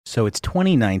So it's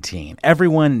 2019.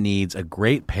 Everyone needs a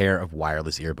great pair of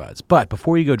wireless earbuds. But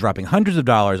before you go dropping hundreds of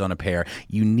dollars on a pair,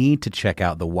 you need to check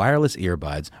out the wireless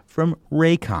earbuds from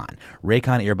Raycon.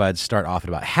 Raycon earbuds start off at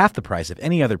about half the price of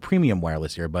any other premium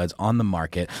wireless earbuds on the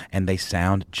market, and they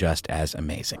sound just as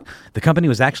amazing. The company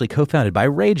was actually co-founded by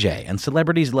Ray J, and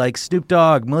celebrities like Snoop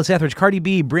Dogg, Melissa Etheridge, Cardi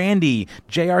B, Brandy,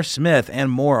 J.R. Smith,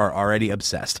 and more are already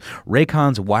obsessed.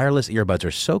 Raycon's wireless earbuds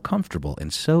are so comfortable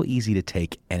and so easy to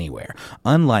take anywhere.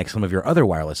 Unlike some of your other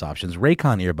wireless options,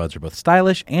 Raycon earbuds are both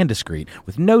stylish and discreet,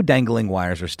 with no dangling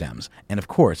wires or stems. And of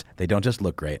course, they don't just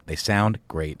look great, they sound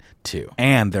great too.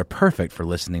 And they're perfect for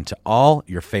listening to all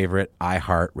your favorite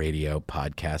iHeartRadio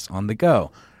podcasts on the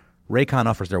go. Raycon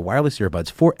offers their wireless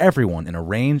earbuds for everyone in a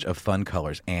range of fun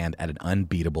colors and at an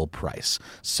unbeatable price.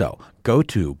 So go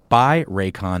to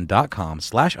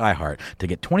buyraycon.com/iHeart to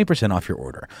get 20% off your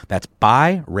order. That's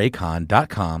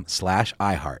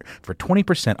buyraycon.com/iHeart for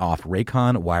 20% off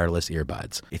Raycon wireless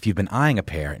earbuds. If you've been eyeing a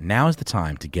pair, now is the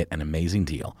time to get an amazing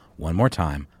deal. One more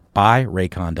time,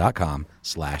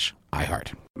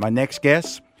 buyraycon.com/iHeart. My next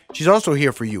guest, she's also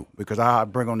here for you because I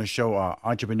bring on the show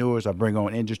entrepreneurs. I bring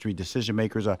on industry decision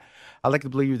makers. I like to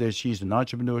believe that she's an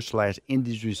entrepreneur /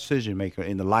 industry decision maker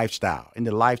in the lifestyle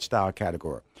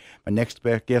category. My next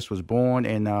guest was born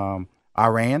in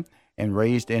Iran and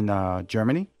raised in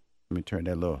Germany. Let me turn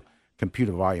that little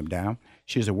computer volume down.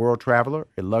 She's a world traveler,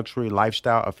 a luxury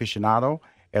lifestyle aficionado.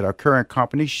 At her current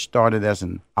company, she started as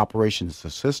an operations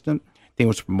assistant, then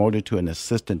was promoted to an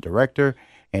assistant director,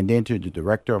 and then to the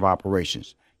director of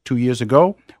operations. 2 years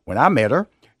ago, when I met her,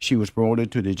 she was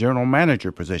promoted to the general manager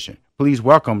position. Please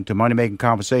welcome to Money Making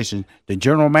Conversation, the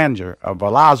general manager of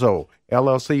Velazzo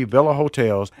LLC Villa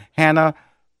Hotels, Hanna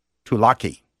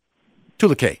Talaie.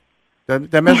 Did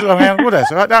I mess it up, Hanna? What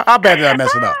is it? How bad did I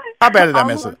mess it up?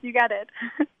 You got it.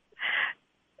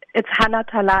 It's Hanna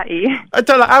Talaie. I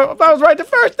was right the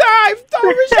first time.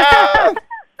 Michelle.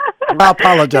 I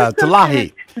apologize.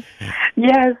 Talaie.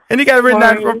 Yes. And he got it written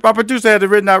out. My producer had it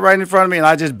written out right in front of me, and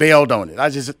I just bailed on it. I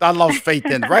lost faith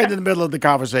in it right in the middle of the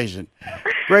conversation.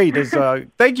 Great.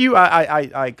 Thank you.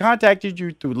 I contacted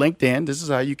you through LinkedIn. This is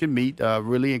how you can meet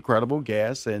really incredible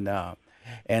guests, and I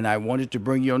wanted to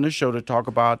bring you on the show to talk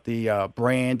about the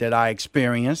brand that I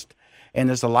experienced, and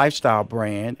it's a lifestyle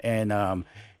brand, and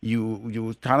you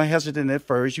were kind of hesitant at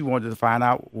first. You wanted to find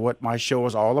out what my show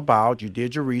is all about. You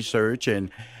did your research, and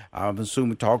I'm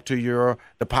assuming talk to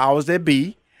the powers that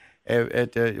be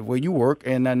at where you work,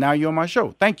 and now you're on my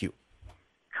show. Thank you.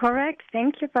 Correct.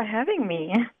 Thank you for having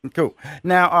me. Cool.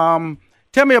 Now,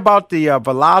 tell me about the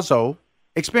Velazzo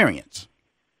experience.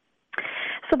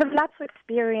 So the Velazzo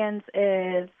experience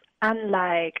is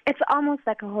it's almost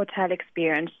like a hotel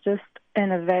experience, just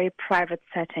in a very private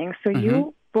setting. So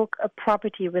you book a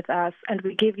property with us, and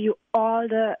we give you all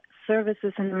the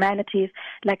services and amenities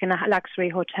like in a luxury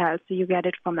hotel. So you get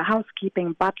it from the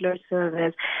housekeeping, butler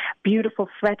service, beautiful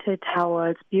fretted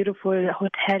towels, beautiful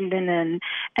hotel linen,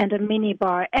 and a mini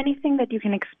bar. Anything that you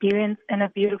can experience in a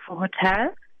beautiful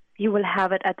hotel, you will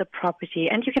have it at the property.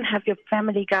 And you can have your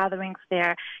family gatherings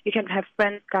there. You can have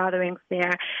friends gatherings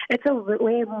there. It's a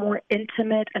way more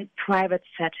intimate and private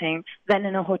setting than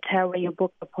in a hotel where you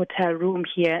book a hotel room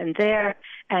here and there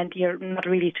and you're not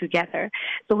really together.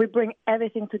 So we bring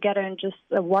everything together in just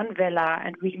one villa,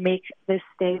 and we make this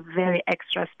stay very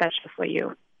extra special for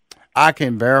you. I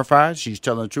can verify she's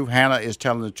telling the truth. Hanna is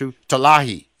telling the truth.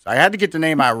 Talaie. I had to get the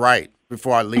name out right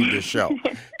before I leave this show.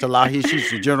 Talaie, she's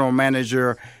the general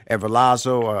manager at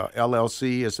Velazzo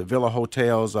LLC. It's the Villa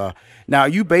Hotels. Now, are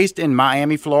you based in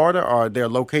Miami, Florida, or are there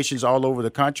locations all over the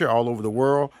country, all over the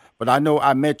world? But I know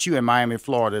I met you in Miami,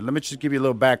 Florida. Let me just give you a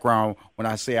little background when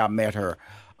I say I met her.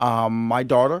 My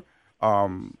daughter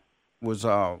was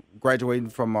graduating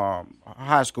from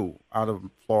high school out of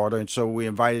Florida, and so we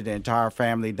invited the entire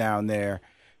family down there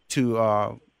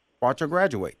to watch her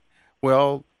graduate.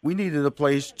 Well, we needed a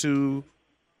place to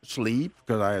sleep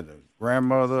because I had a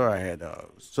grandmother, I had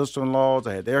sister-in-laws,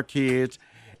 I had their kids,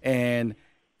 and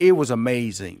it was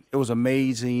amazing. It was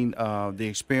amazing. The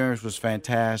experience was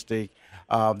fantastic.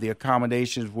 The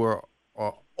accommodations were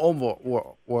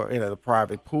it had a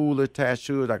private pool attached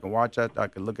to it. I can watch that. I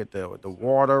can look at the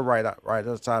water right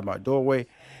outside my doorway,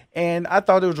 and I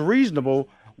thought it was reasonable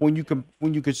when you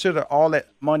consider all that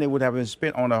money would have been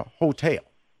spent on a hotel.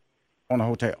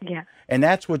 Yeah. And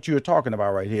that's what you're talking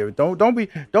about right here. Don't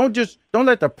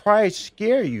let the price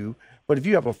scare you. But if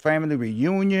you have a family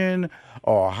reunion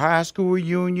or a high school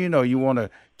reunion, or you want to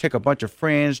take a bunch of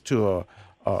friends to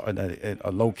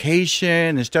a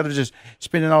location, instead of just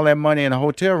spending all that money in a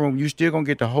hotel room, you still gonna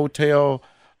get the hotel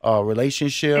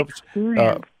relationships,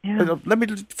 Yeah. Let me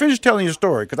finish telling your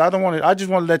story because I don't want to. I just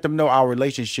want to let them know our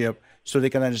relationship so they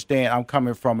can understand. I'm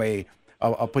coming from a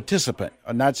participant,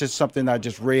 not just something I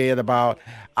just read about.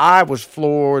 I was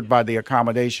floored by the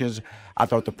accommodations. I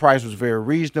thought the price was very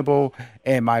reasonable,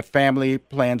 and my family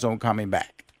plans on coming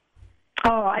back.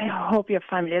 Oh, I hope your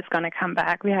family is going to come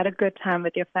back. We had a good time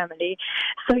with your family.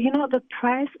 So, the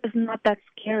price is not that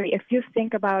scary. If you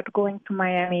think about going to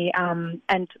Miami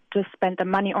and just spend the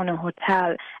money on a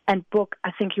hotel and book, I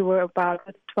think you were about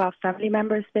 12 family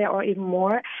members there or even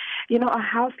more. A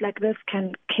house like this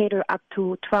can cater up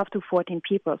to 12 to 14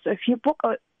 people. So if you book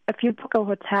a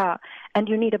hotel and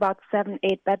you need about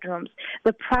 7-8 bedrooms,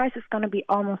 the price is going to be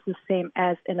almost the same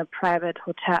as in a private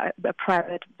hotel, a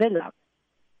private villa.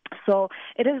 So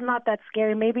it is not that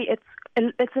scary. Maybe it's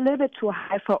a little bit too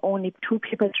high for only 2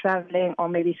 people traveling or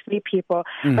maybe 3 people.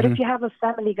 Mm-hmm. But if you have a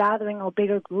family gathering or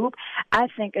bigger group, I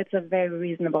think it's a very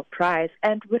reasonable price.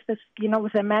 And with this,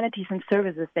 with the amenities and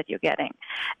services that you're getting,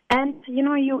 and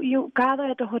you gather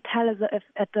at the hotel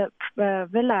at the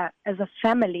villa as a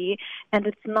family, and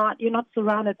you're not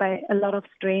surrounded by a lot of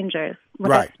strangers.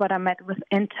 Well, right. That's what I meant with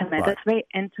intimate. Right. It's very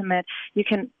intimate. You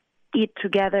can eat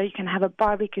together, you can have a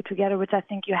barbecue together, which I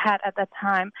think you had at that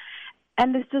time.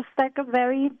 And it's just like a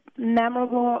very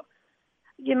memorable,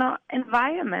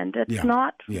 environment. It's you're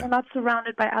not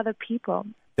surrounded by other people.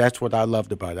 That's what I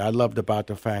loved about it. I loved about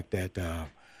the fact that,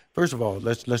 first of all,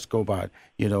 let's go about,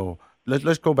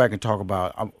 let's go back and talk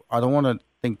about, I don't want to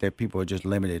think that people are just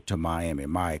limited to Miami,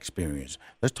 my experience.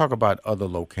 Let's talk about other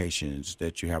locations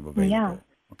that you have available. Yeah.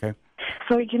 Okay?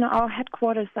 So, our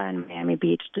headquarters are in Miami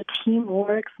Beach. The team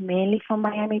works mainly from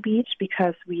Miami Beach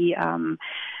because we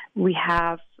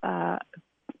have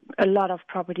a lot of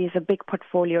properties, a big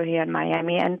portfolio here in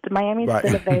Miami. And Miami is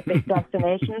still a very big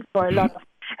destination for a lot of...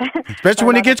 Especially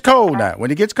when it gets cold now.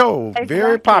 When it gets cold, exactly.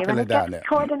 Very popular down there.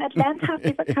 When it gets cold in Atlanta,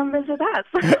 people come visit us.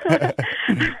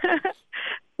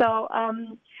 So,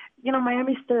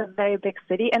 Miami is still a very big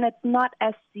city, and it's not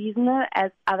as seasonal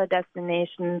as other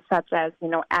destinations such as,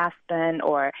 Aspen,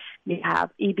 or you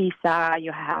have Ibiza,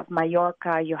 you have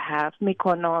Mallorca, you have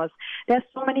Mykonos. There's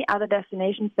so many other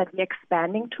destinations that we're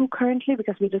expanding to currently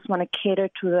because we just want to cater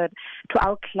to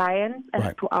our clients and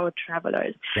right. to our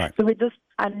travelers. Right. So we just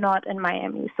are not in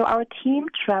Miami. So our team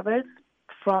travels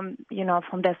from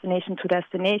destination to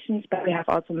destinations, but we have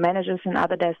also managers in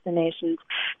other destinations,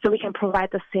 so we can provide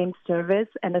the same service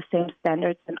and the same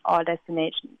standards in all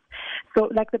destinations. So,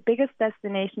 like the biggest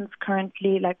destinations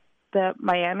currently, like the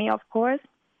Miami, of course,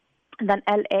 and then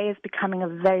LA is becoming a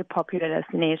very popular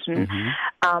destination.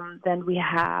 Mm-hmm. Then we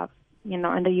have, in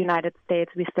the United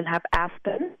States, we still have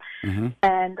Aspen, mm-hmm.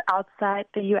 and outside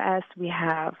the U.S., we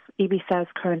have Ibiza is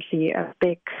currently a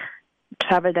big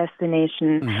travel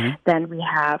destination. Mm-hmm. Then we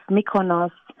have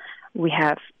Mykonos. We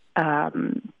have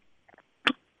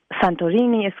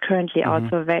Santorini is currently mm-hmm.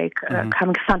 also very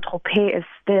coming. Saint-Tropez is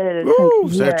still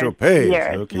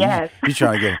Saint-Tropez. Okay. Yes. You're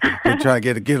trying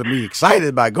to get me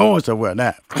excited by going somewhere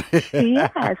now.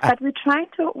 Yes, but we're trying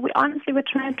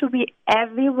to be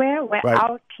everywhere where right.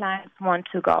 our clients want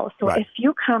to go. So right. if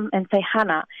you come and say,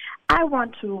 Hanna, I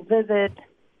want to visit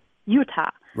Utah.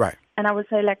 Right. And I would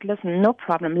say, listen, no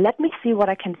problem. Let me see what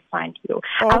I can find you.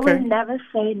 Oh, okay. I will never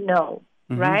say no,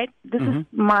 mm-hmm. right? This mm-hmm. is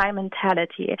my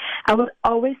mentality. I will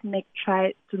always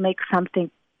try to make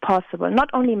something possible. Not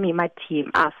only me, my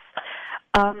team, us.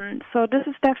 So this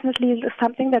is definitely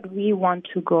something that we want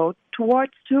to go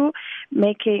towards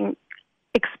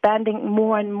expanding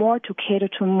more and more to cater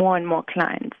to more and more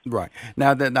clients. Right.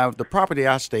 Now the property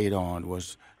I stayed on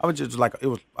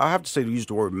I have to say to use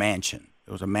the word mansion.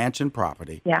 It was a mansion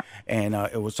property. Yeah. And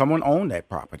it was someone owned that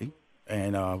property.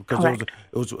 And because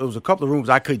it was a couple of rooms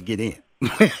I couldn't get in.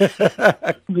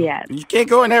 Yes. You can't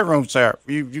go in that room, sir.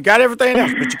 You got everything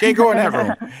else, but you can't go in that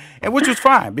room. And which was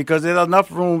fine because there are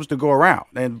enough rooms to go around.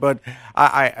 But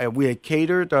we had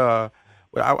catered.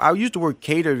 I use the word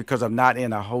catered because I'm not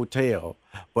in a hotel.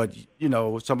 But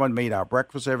someone made our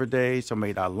breakfast every day. Some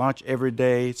made our lunch every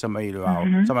day. Somebody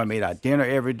made our dinner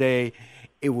every day.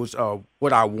 It was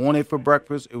what I wanted for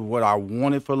breakfast. It was what I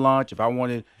wanted for lunch. If I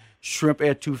wanted shrimp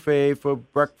etouffee for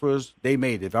breakfast, they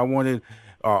made it. If I wanted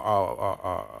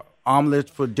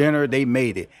omelets for dinner, they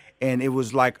made it. And it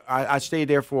was like I stayed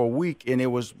there for a week, and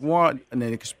it was an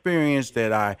experience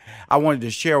that I wanted to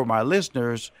share with my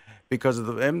listeners because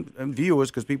of and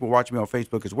viewers, because people watch me on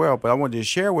Facebook as well. But I wanted to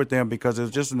share with them because it was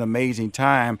just an amazing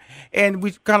time, and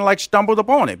we kind of stumbled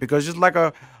upon it because it's like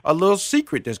a little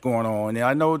secret that's going on. And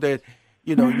I know that.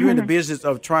 You're in the business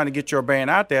of trying to get your brand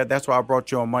out there. That's why I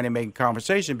brought you on Money Making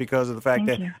Conversation because of the fact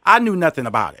that I knew nothing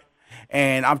about it.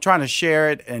 And I'm trying to share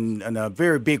it in a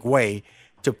very big way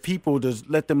to people to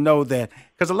let them know that,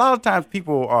 because a lot of times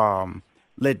people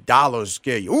let dollars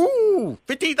scare you. Ooh,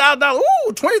 $15,000.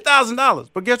 Ooh, $20,000.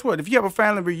 But guess what? If you have a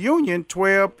family reunion,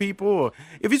 12 people, or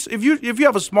if you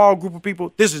have a small group of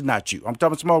people, this is not you. I'm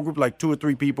talking small group like 2 or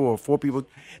 3 people or 4 people.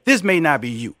 This may not be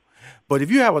you. But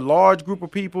if you have a large group of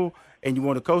people and you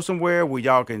want to go somewhere where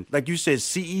y'all can, like you said,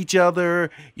 see each other,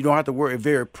 you don't have to worry,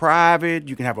 very private.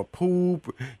 You can have a pool,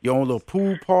 your own little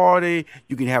pool party.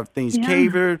 You can have things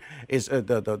catered. It's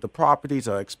the properties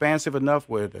are expansive enough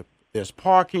where there's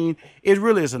parking. It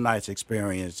really is a nice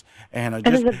experience, and it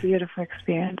is a beautiful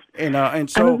experience. And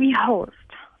so I mean, we host.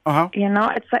 You know,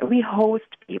 it's like we host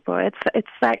people. It's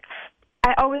like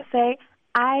I always say,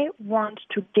 I want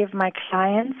to give my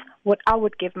clients what I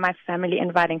would give my family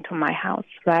inviting to my house,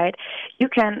 right?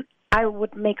 I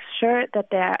would make sure that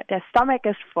their stomach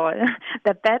is full,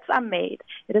 the beds are made,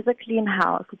 it is a clean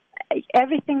house.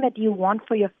 Everything that you want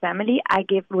for your family, I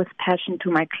give with passion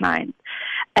to my clients.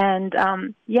 And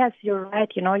yes, you're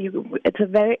right. You know, it's a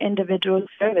very individual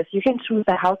service. You can choose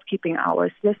the housekeeping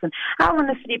hours. Listen, I want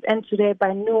to sleep in today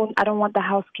by noon. I don't want the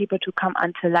housekeeper to come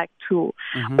until like 2.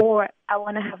 Or I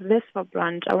want to have this for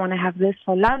brunch. I want to have this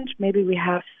for lunch. Maybe we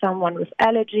have someone with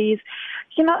allergies.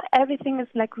 You know, everything is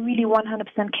like really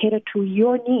 100% catered to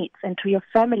your needs and to your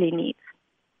family needs.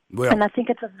 Well, and I think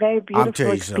it's a very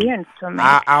beautiful experience to me.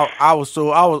 I was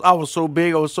so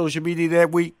big on social media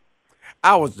that week.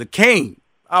 I was the king.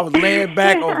 I was laying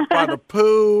back by the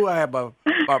pool. I had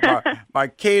my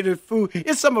catered food.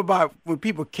 It's something about when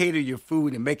people cater your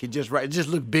food and make it just right. It just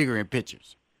looks bigger in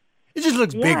pictures. It just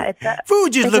looks bigger.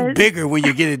 Food just looks bigger when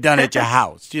you get it done at your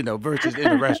house, you know, versus in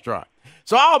a restaurant.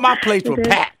 So all my plates were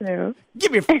packed.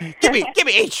 Give me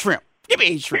 8 shrimp. Give me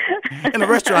 8 shrimp. In a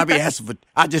restaurant,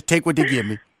 I just take what they give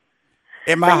me.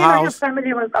 In my house, your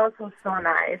family was also so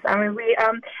nice. I mean,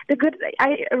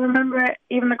 I remember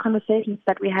even the conversations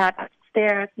that we had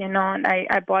upstairs, you know, and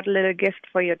I bought a little gift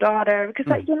for your daughter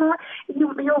because, you know,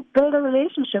 you build a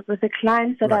relationship with the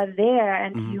clients that are there,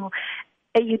 and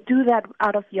you do that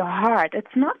out of your heart.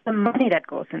 It's not the money that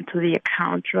goes into the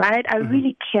account, right? I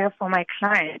really care for my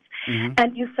clients.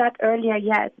 And you said earlier,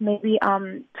 it's maybe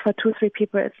for 2 or 3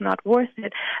 people it's not worth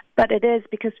it, but it is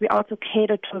because we also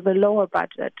cater to the lower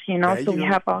budget, you know. So we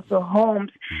have also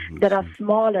homes that are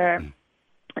smaller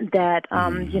that,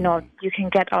 you know, you can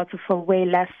get also for way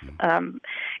less.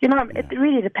 You know, it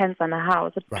really depends on the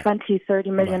house. A $20, $30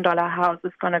 million house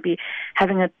is going to be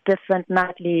having a different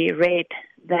nightly rate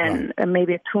than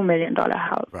maybe a $2 million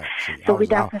house. Right. See, so we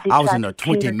definitely I was in a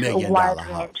 $20 million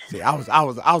house. See, I was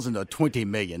in a $20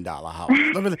 million house.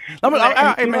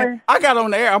 I got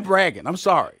on the air. I'm bragging. I'm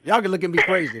sorry. Y'all can look at me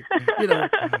crazy. You know,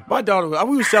 my daughter,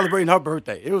 we were celebrating her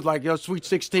birthday. It was like your sweet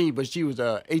 16, but she was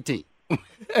 18.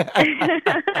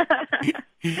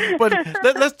 But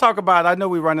let's talk about, I know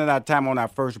we're running out of time on our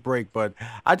first break, but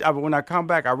when I come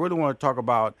back, I really want to talk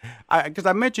about, because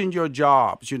I mentioned your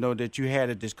jobs, you know, that you had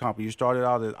at this company. You started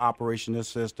out as operation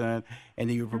assistant, and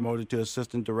then you were promoted to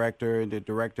assistant director and the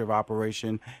director of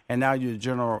operation, and now you're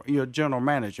general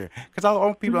manager. Because I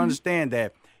want people to understand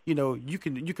that, you know, you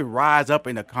can rise up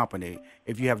in a company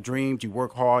if you have dreams, you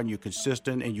work hard, and you're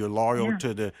consistent, and you're loyal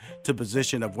to the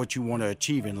position of what you want to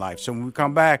achieve in life. So when we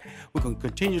come back, we can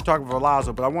continue talking with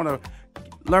Velazzo, but I want to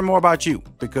learn more about you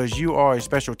because you are a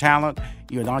special talent.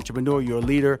 You're an entrepreneur. You're a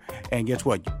leader. And guess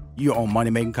what? You're on Money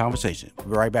Making Conversation. We'll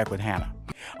be right back with Hanna.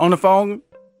 On the phone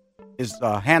is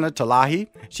Hanna Talaie.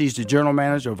 She's the general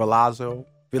manager of Velazzo.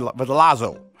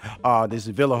 This is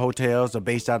Villa Hotels. They're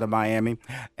based out of Miami.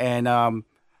 And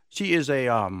she is a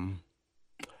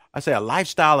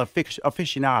lifestyle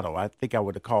aficionado. I think I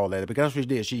would call that, because that's what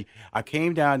she did. I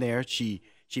came down there. She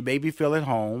made me feel at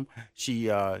home. She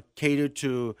catered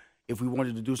to, if we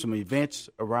wanted to do some events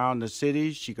around the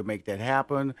city, she could make that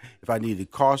happen. If I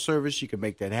needed car service, she could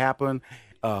make that happen.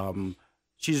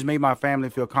 She just made my family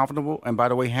feel comfortable. And by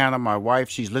the way, Hanna, my wife,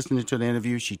 she's listening to the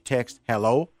interview. She texts,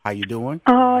 "Hello, how you doing?"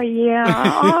 Oh, yeah.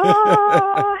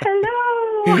 Oh,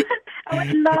 hello. I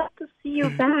would love to see you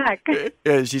back.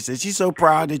 Yeah, she said she's so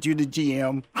proud that you're the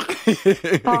GM.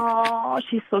 Oh,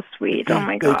 she's so sweet. Oh,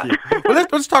 my God. Well,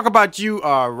 let's talk about you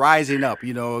rising up.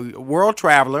 You know, world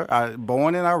traveler,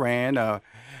 born in Iran,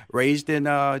 raised in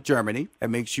Germany. That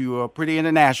makes you pretty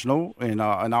international in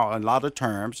a lot of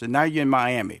terms. And now you're in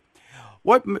Miami.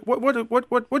 What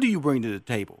do you bring to the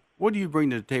table? What do you bring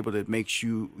to the table that makes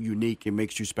you unique and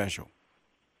makes you special?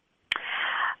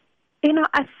 You know,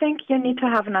 I think you need to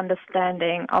have an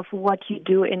understanding of what you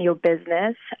do in your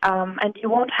business, and you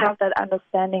won't have that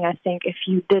understanding, I think, if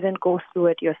you didn't go through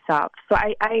it yourself. So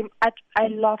I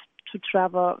love to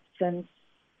travel since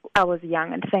I was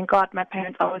young, and thank God my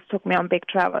parents always took me on big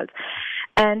travels.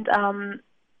 And,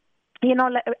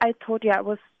 like I told you, I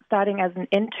was starting as an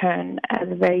intern at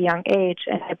a very young age,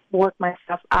 and I worked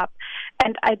myself up.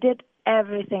 And I did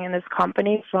everything in this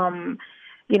company from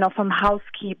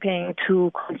housekeeping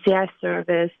to concierge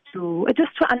service to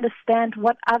just to understand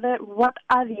what are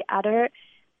the other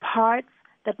parts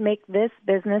that make this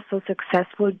business so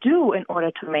successful do in order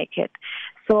to make it.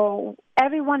 So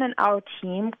everyone in our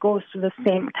team goes through the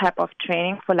same type of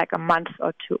training for like a month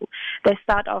or two. They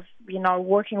start off,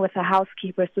 working with the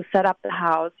housekeepers to set up the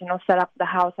house.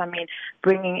 I mean,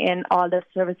 bringing in all the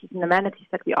services and amenities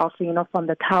that we offer, from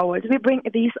the towels. We bring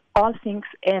these all things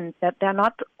in that they're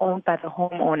not owned by the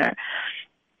homeowner.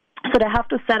 So they have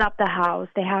to set up the house.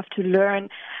 They have to learn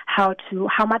how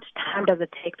much time does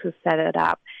it take to set it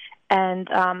up. And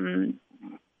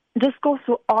just go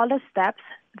through all the steps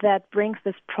that brings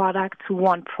this product to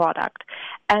one product.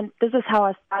 And this is how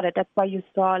I started. That's why you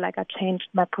saw, I changed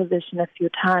my position a few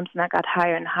times and I got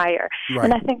higher and higher. Right.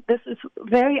 And I think this is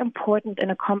very important in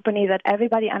a company that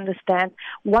everybody understands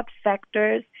what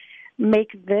factors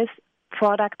make this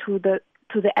product to the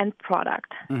end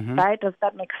product, right? Does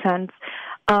that make sense?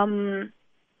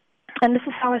 And this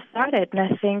is how I started. And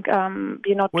I think,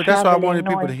 well, that's what I wanted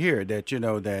people to hear,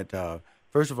 that,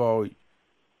 first of all,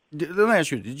 let me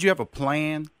ask you, did you have a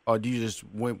plan or do you just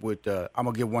went with, I'm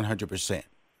going to give 100%?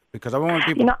 Because I want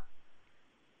people...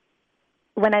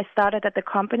 when I started at the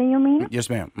company, you mean? Yes,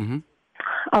 ma'am.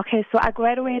 Mm-hmm. Okay, so I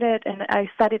graduated and I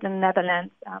studied in the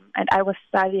Netherlands, and I was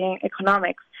studying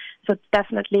economics. So it's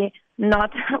definitely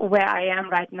not where I am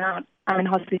right now. I'm in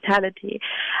hospitality.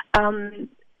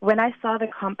 When I saw the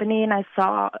company and I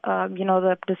saw,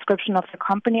 the description of the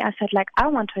company, I said, I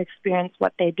want to experience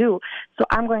what they do. So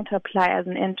I'm going to apply as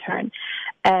an intern.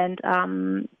 And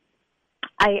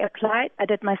I applied. I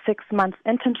did my 6 months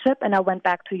internship, and I went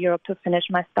back to Europe to finish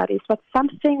my studies. But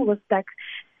something was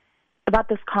about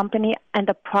this company and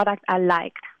the product I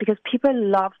liked, because people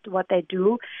loved what they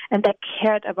do and they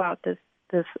cared about this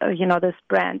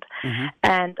brand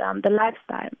and the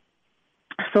lifestyle.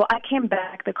 So I came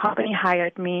back, the company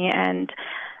hired me, and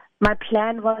my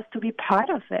plan was to be part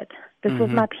of it. This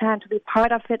was my plan, to be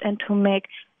part of it and to make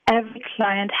every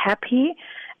client happy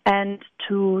and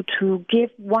to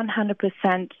give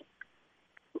 100%,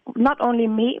 not only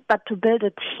me, but to build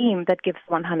a team that gives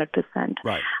 100%.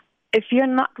 Right. If you're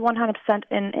not 100%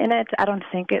 in it, I don't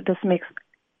think this makes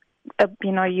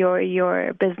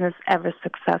your business ever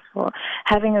successful.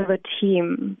 Having a good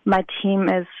team, my team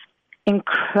is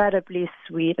incredibly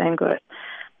sweet and good.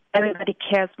 Everybody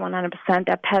cares 100%.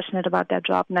 They're passionate about their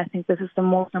job, and I think this is the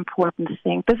most important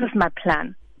thing. This is my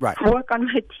plan. Right. Work on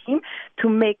my team to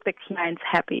make the clients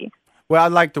happy. Well, I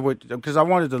like the way, because I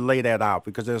wanted to lay that out,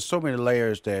 because there's so many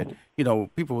layers that,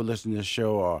 people who listen to this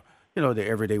show are, the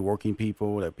everyday working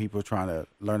people, that people trying to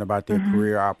learn about their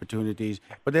career opportunities.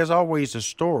 But there's always a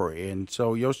story. And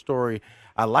so your story,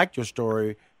 I liked your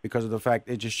story because of the fact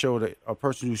it just showed a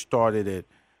person who started it,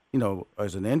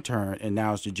 as an intern and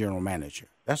now is the general manager.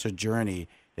 That's a journey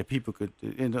that people could,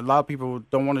 and a lot of people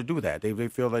don't want to do that. They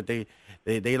feel like they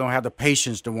don't have the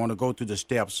patience to want to go through the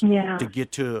steps to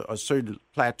get to a certain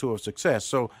plateau of success.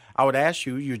 So I would ask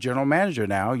you, you're general manager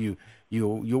now, you're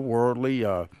worldly,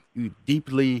 you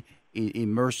deeply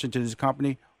immersed into this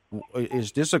company.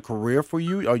 Is this a career for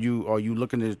you? Are you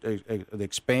looking to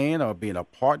expand or being a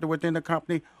partner within the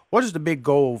company? What is the big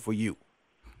goal for you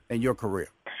in your career?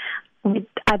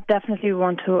 I definitely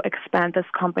want to expand this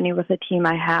company with the team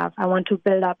I have. I want to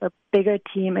build up a bigger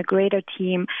team, a greater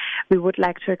team. We would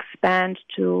like to expand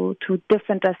to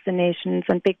different destinations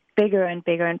and bigger and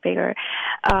bigger and bigger.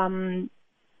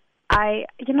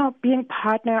 Being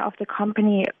partner of the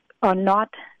company or not,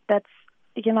 that's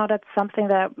something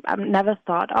that I've never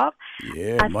thought of.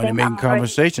 Yeah, money-making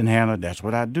conversation, Hanna. That's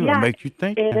what I do. Yeah, I make you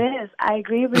think. It is. I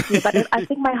agree with you. But I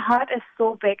think my heart is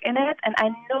so big in it, and I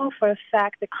know for a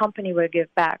fact the company will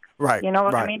give back. Right. You know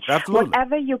what right. I mean? Absolutely.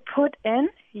 Whatever you put in,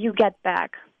 you get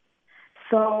back.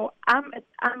 So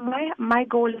my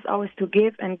goal is always to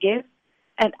give and give,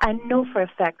 and I know for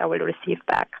a fact I will receive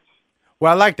back.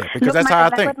 Well, I like that because that's how I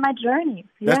think. Look at my journey.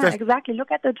 That's Exactly.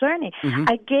 Look at the journey.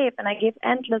 I gave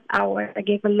endless hours. I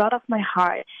gave a lot of my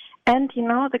heart. And,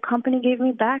 the company gave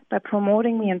me back by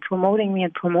promoting me and promoting me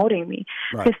and promoting me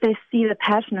because they see the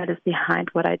passion that is behind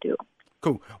what I do.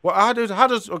 Cool. Well, how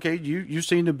does okay, you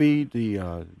seem to be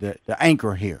the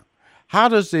anchor here. How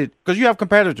does it, because you have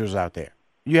competitors out there.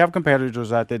 You have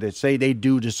competitors out there that say they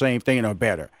do the same thing or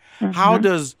better. How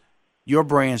does your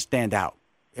brand stand out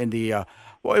in the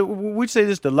we say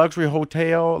this the luxury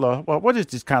hotel. What is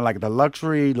this kind of like the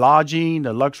luxury lodging,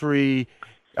 the luxury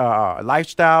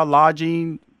lifestyle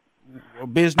lodging?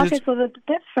 business? Okay, so the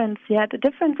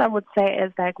difference I would say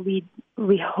is like we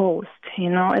host,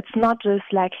 It's not just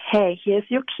like, hey, here's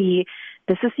your key,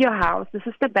 this is your house, this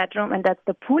is the bedroom, and that's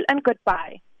the pool, and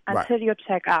goodbye until you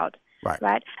check out.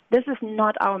 Right? This is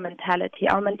not our mentality.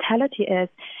 Our mentality is,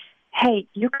 hey,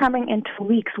 you're coming in 2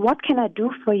 weeks. What can I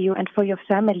do for you and for your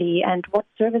family? And what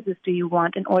services do you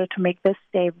want in order to make this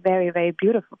stay very, very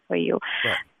beautiful for you?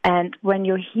 Right. And when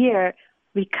you're here,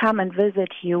 we come and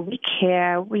visit you. We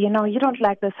care. You don't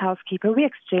like this housekeeper. We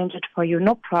exchange it for you.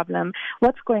 No problem.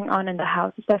 What's going on in the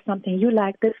house? Is there something you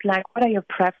like, dislike? What are your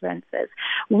preferences?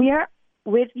 We are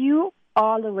with you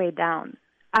all the way down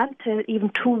until even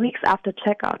 2 weeks after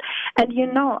checkout. And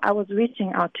I was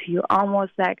reaching out to you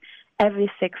almost like every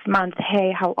 6 months.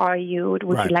 Hey, how are you? Would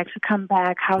you like to come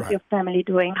back? How's your family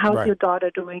doing? How's your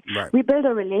daughter doing? We build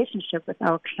a relationship with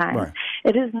our clients.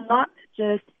 It is not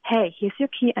just, hey, here's your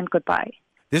key and goodbye.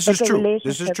 This is true.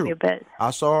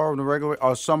 I saw on the regular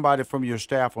or somebody from your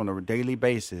staff on a daily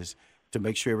basis to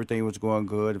make sure everything was going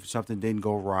good. If something didn't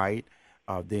go right,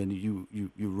 then you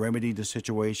remedy the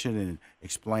situation and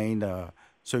explain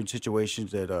certain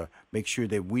situations that make sure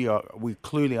that we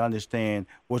clearly understand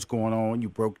what's going on. You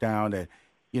broke down that,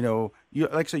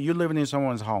 like I said, you're living in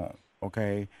someone's home,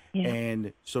 okay? Yeah.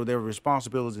 And so there are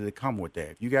responsibilities that come with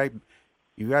that. You got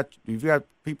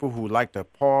people who like to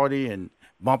party and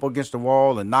bump against the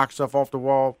wall and knock stuff off the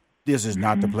wall. This is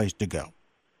not the place to go.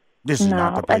 This is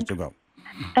not the place to go.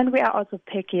 And we are also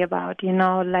picky about,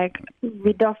 like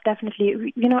we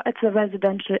definitely, it's a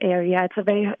residential area. It's a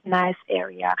very nice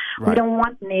area. Right. We don't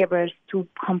want neighbors to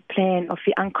complain or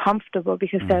feel uncomfortable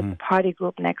because there's a party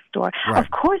group next door. Right. Of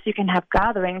course, you can have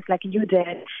gatherings like you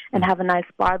did and have a nice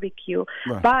barbecue.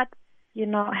 Right. But,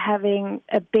 having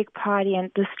a big party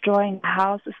and destroying the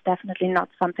house is definitely not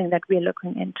something that we're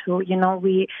looking into.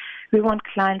 We want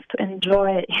clients to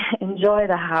enjoy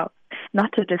the house,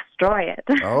 not to destroy it.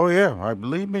 Oh yeah, I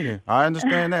believe me. I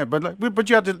understand that, but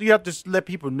you have to let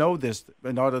people know this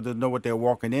in order to know what they're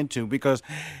walking into, because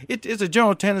it's a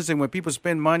general tendency when people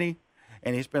spend money,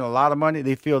 and they spend a lot of money,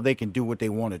 they feel they can do what they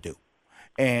want to do,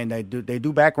 and they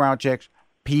do background checks.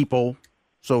 People.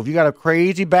 So if you got a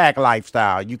crazy back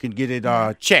lifestyle, you can get it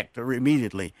checked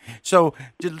immediately. So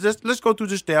let's go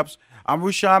through the steps. I'm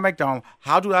Rushion McDonald.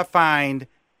 How do I find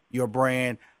your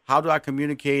brand? How do I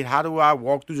communicate? How do I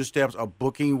walk through the steps of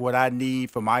booking what I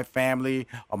need for my family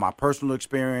or my personal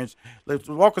experience? Let's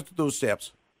walk us through those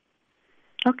steps.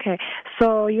 Okay,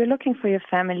 so you're looking for your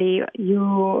family.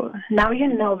 Now you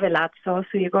know Velazzo,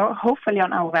 so you go hopefully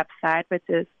on our website, which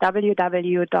is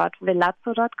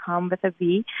www.velazzo.com with a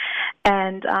V,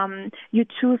 and you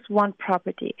choose one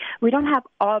property. We don't have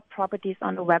all properties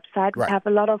on the website. We have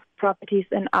a lot of properties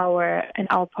in our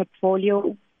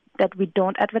portfolio that we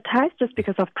don't advertise just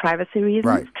because of privacy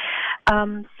reasons.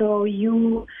 So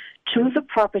you choose a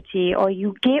property, or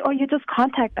you just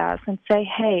contact us and say,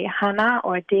 hey, Hanna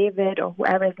or David or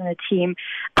whoever is in the team,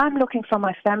 I'm looking for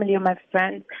my family or my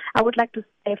friends. I would like to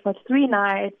stay for 3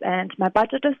 nights, and my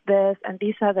budget is this, and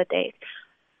these are the dates.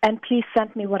 And please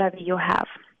send me whatever you have.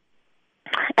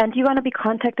 And you're going to be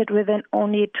contacted within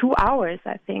only 2 hours,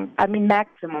 I think. I mean,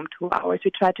 maximum 2 hours.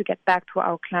 We try to get back to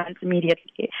our clients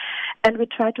immediately. And we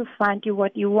try to find you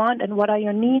what you want and what are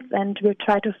your needs, and we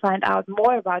try to find out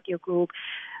more about your group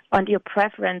and your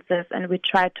preferences, and we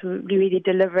try to really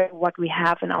deliver what we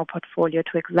have in our portfolio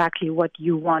to exactly what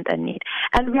you want and need.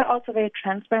 And we are also very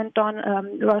transparent,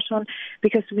 Roshan,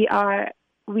 because we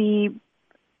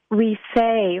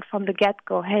say from the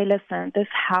get-go, hey, listen, this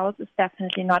house is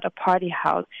definitely not a party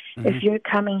house. Mm-hmm. If you're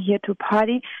coming here to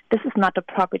party, this is not a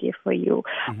property for you.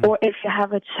 Mm-hmm. Or if you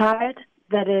have a child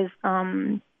that is,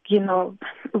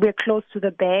 we're close to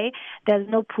the bay, there's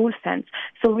no pool fence.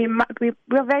 So we're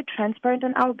very transparent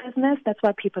in our business. That's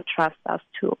why people trust us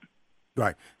too.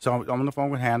 Right. So I'm on the phone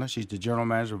with Hanna. She's the general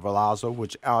manager of Velazzo,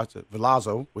 which is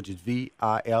Villazzo,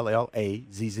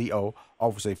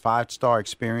 offers a 5-star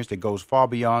experience that goes far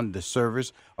beyond the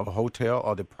service of a hotel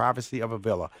or the privacy of a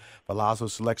villa. Velazzo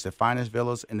selects the finest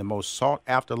villas in the most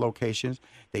sought-after locations.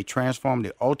 They transform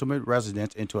the ultimate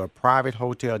residence into a private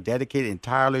hotel dedicated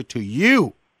entirely to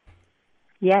you.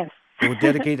 Yes. It was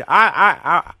dedicated.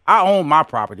 I own my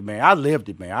property, man. I lived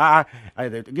it, man. I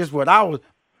guess what I was.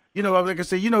 Like I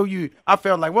said, I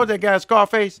felt like, what was that guy,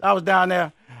 Scarface? I was down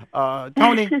there.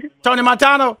 Tony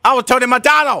Montano. I was Tony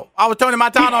Montano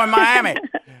in Miami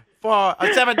for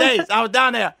 7 days. I was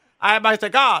down there. I had my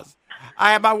cigars.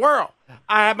 I had my world.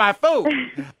 I had my food.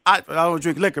 I don't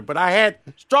drink liquor, but I had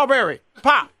strawberry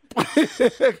pop But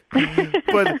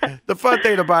the fun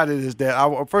thing about it is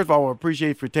that, first of all, I appreciate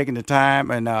you for taking the time.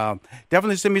 And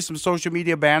definitely send me some social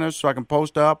media banners so I can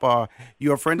post up.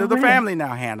 You're a friend of the family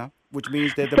now, Hanna, which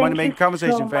means that the Thank Money Making you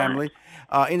Conversation so family.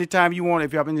 Anytime you want,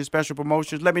 if you have any special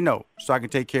promotions, let me know so I can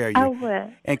take care of you. I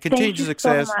will. And continue Thank you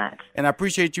success. so much. And I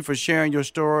appreciate you for sharing your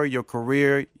story, your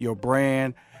career, your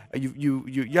brand.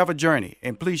 You have a journey,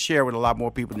 and please share with a lot more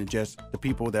people than just the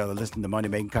people that are listening to Money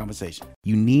Making Conversation.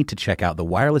 You need to check out the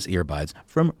wireless earbuds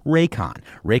from Raycon.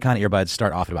 Raycon earbuds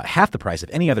start off at about half the price of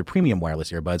any other premium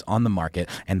wireless earbuds on the market,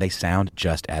 and they sound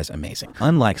just as amazing.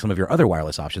 Unlike some of your other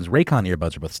wireless options, Raycon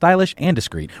earbuds are both stylish and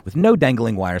discreet with no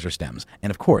dangling wires or stems.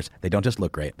 And of course, they don't just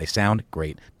look great, they sound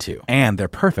great too. And they're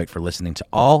perfect for listening to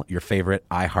all your favorite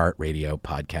iHeartRadio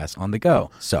podcasts on the go.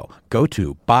 So go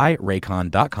to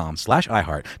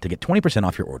buyraycon.com/iHeart to get 20%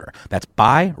 off your order. That's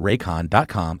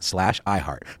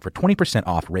buyraycon.com/iHeart for 20%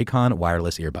 off Raycon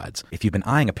wireless earbuds. If you've been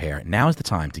eyeing a pair, now is the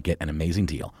time to get an amazing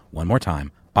deal. One more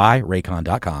time,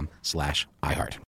 buyraycon.com/iHeart.